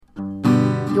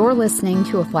You're listening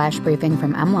to a flash briefing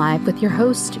from MLive with your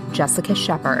host, Jessica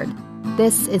Shepard.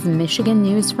 This is Michigan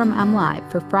News from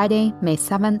MLive for Friday, May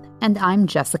 7th, and I'm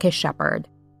Jessica Shepard.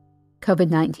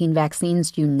 COVID-19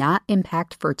 vaccines do not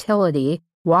impact fertility.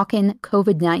 Walk-in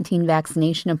COVID-19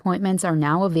 vaccination appointments are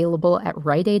now available at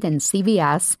Rite Aid and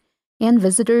CVS, and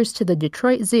visitors to the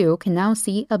Detroit Zoo can now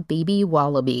see a baby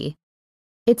wallaby.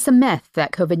 It's a myth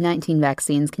that COVID-19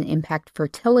 vaccines can impact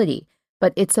fertility,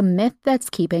 but it's a myth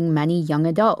that's keeping many young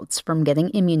adults from getting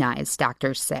immunized,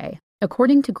 doctors say.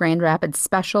 According to Grand Rapids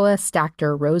specialist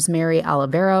Dr. Rosemary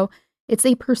Olivero, it's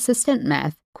a persistent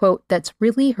myth, quote, that's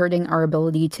really hurting our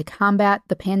ability to combat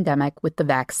the pandemic with the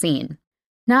vaccine.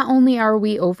 Not only are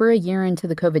we over a year into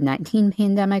the COVID-19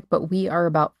 pandemic, but we are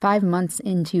about 5 months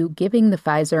into giving the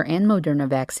Pfizer and Moderna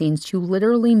vaccines to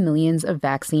literally millions of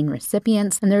vaccine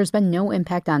recipients, and there's been no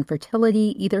impact on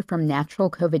fertility either from natural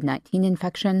COVID-19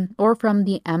 infection or from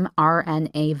the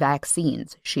mRNA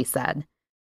vaccines, she said.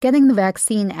 Getting the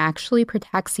vaccine actually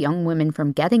protects young women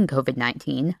from getting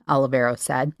COVID-19, Olivero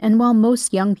said, and while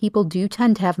most young people do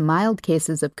tend to have mild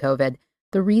cases of COVID,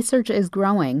 the research is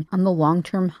growing on the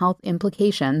long-term health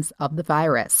implications of the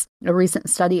virus. A recent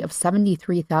study of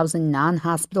 73,000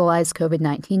 non-hospitalized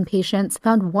COVID-19 patients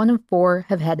found 1 of 4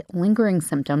 have had lingering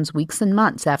symptoms weeks and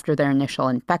months after their initial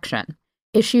infection.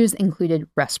 Issues included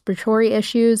respiratory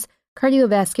issues,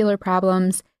 cardiovascular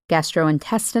problems,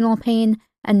 gastrointestinal pain,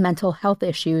 and mental health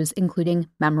issues, including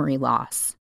memory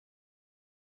loss.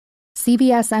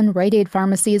 CVS and Rite Aid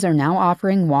pharmacies are now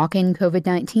offering walk-in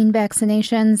COVID-19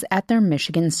 vaccinations at their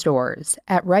Michigan stores.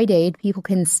 At Rite Aid, people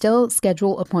can still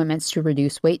schedule appointments to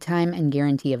reduce wait time and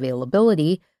guarantee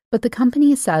availability, but the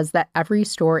company says that every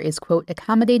store is, quote,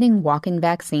 accommodating walk-in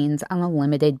vaccines on a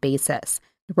limited basis.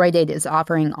 Rite Aid is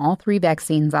offering all 3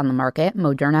 vaccines on the market,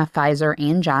 Moderna, Pfizer,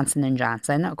 and Johnson &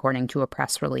 Johnson, according to a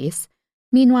press release.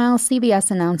 Meanwhile, CVS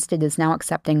announced it is now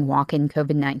accepting walk-in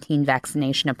COVID-19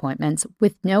 vaccination appointments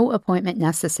with no appointment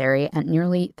necessary at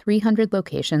nearly 300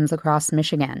 locations across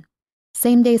Michigan.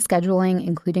 Same-day scheduling,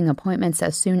 including appointments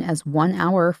as soon as 1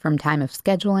 hour from time of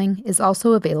scheduling, is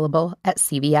also available at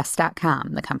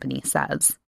cvs.com, the company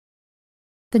says.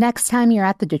 The next time you're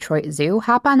at the Detroit Zoo,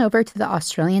 hop on over to the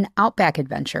Australian Outback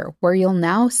Adventure, where you'll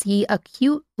now see a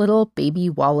cute little baby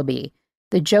wallaby.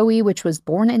 The Joey, which was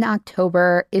born in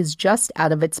October, is just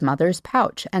out of its mother's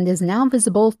pouch and is now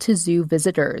visible to zoo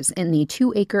visitors in the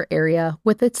 2-acre area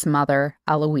with its mother,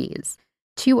 Eloise.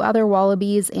 2 other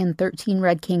wallabies and 13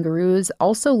 red kangaroos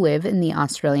also live in the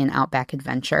Australian Outback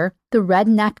Adventure. The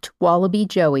red-necked wallaby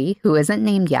Joey, who isn't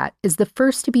named yet, is the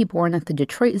first to be born at the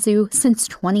Detroit Zoo since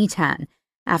 2010.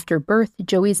 After birth,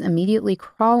 Joeys immediately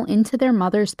crawl into their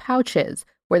mother's pouches,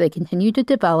 where they continue to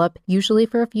develop, usually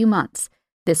for a few months.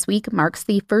 This week marks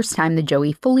the first time the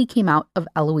Joey fully came out of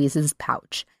Eloise's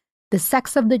pouch. The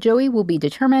sex of the Joey will be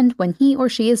determined when he or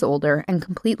she is older and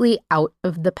completely out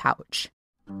of the pouch.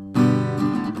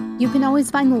 You can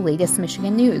always find the latest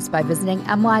Michigan news by visiting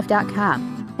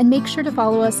mlive.com, and make sure to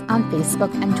follow us on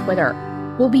Facebook and Twitter.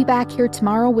 We'll be back here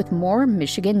tomorrow with more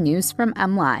Michigan news from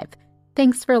MLive.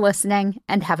 Thanks for listening,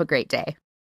 and have a great day.